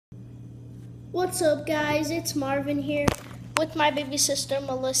What's up, guys? It's Marvin here with my baby sister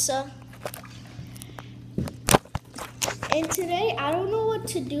Melissa. And today I don't know what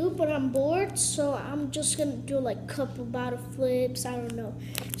to do, but I'm bored, so I'm just gonna do like a couple bottle flips. I don't know.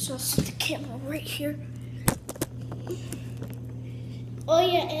 So I'll set the camera right here. Oh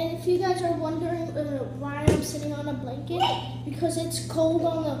yeah, and if you guys are wondering why I'm sitting on a blanket, because it's cold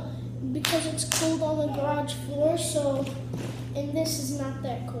on the garage floor. So, and this is not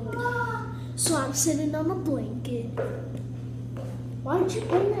that cold. So I'm sitting on a blanket. Why did you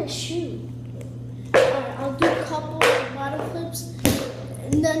bring that shoe? Alright, I'll do a couple of bottle flips,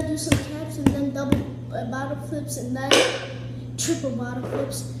 and then do some caps, and then double bottle flips, and then triple bottle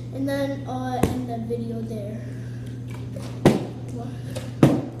flips, and then end the video there.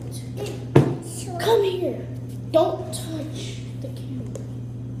 Come here. Don't touch the camera.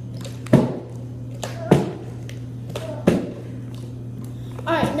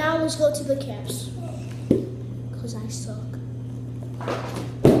 Alright, now let's go to the caps. Because I suck.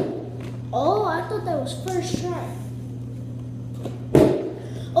 Oh, I thought that was first try.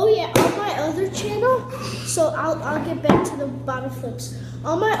 Oh yeah, on my other channel, so I'll get back to the bottle flips.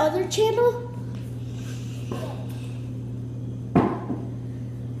 On my other channel,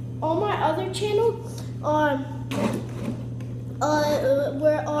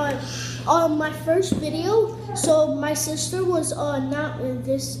 we're on my first video. So my sister was not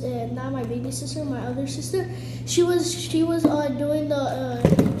my baby sister, my other sister. She was doing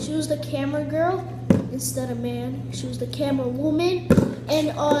she was the camera girl instead of man. She was the camera woman,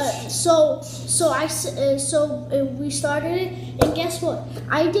 and we started it. And guess what?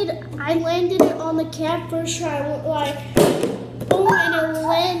 I landed it on the cap first try. I went like boom, and I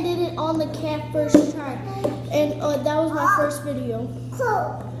landed it on the cap first try. And that was my first video.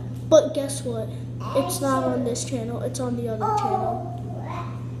 But guess what? It's not on this channel. It's on the other channel.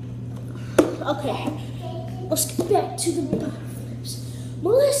 Okay, let's get back to the bottle flips.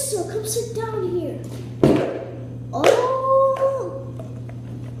 Melissa, come sit down here. Oh,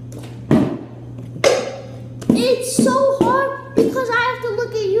 it's so hard because I have to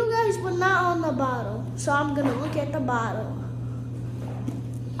look at you guys, but not on the bottle. So I'm gonna look at the bottle.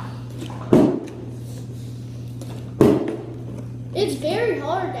 It's very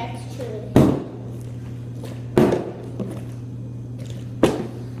hard, actually.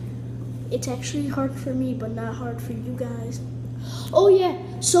 It's actually hard for me, but not hard for you guys. Oh yeah,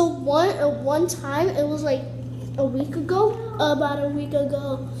 so one time, it was like about a week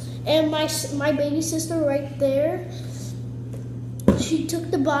ago, and my baby sister right there, she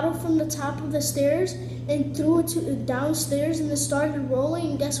took the bottle from the top of the stairs and threw it downstairs, and it started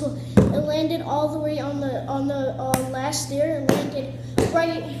rolling. And guess what? It landed all the way on the last stair and landed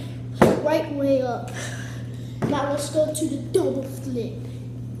right way up. Now let's go to the double flip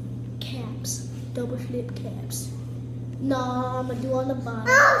caps. Double flip caps. No, I'm gonna do on the bottom.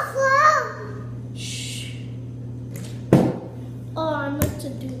 Shh. Oh, I meant to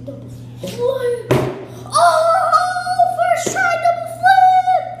do double flip. Oh, first try double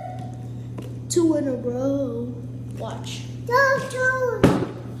flip. 2 in a row. Watch.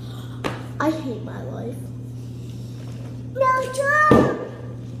 I hate my life.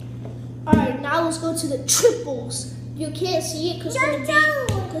 Alright, now let's go to the triples. You can't see it because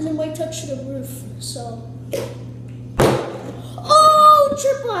it might touch the roof. So, oh,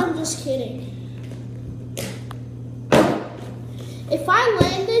 triple! I'm just kidding. If I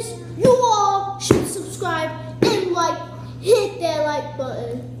land this, you all should subscribe and hit that like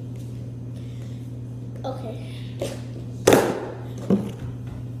button. Okay.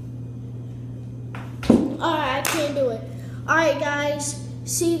 Alright, I can't do it. Alright, guys.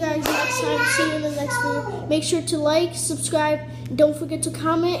 See you guys next time. See you in the next video. Make sure to like, subscribe, and don't forget to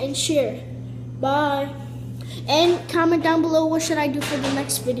comment and share. Bye. And comment down below what should I do for the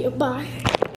next video. Bye.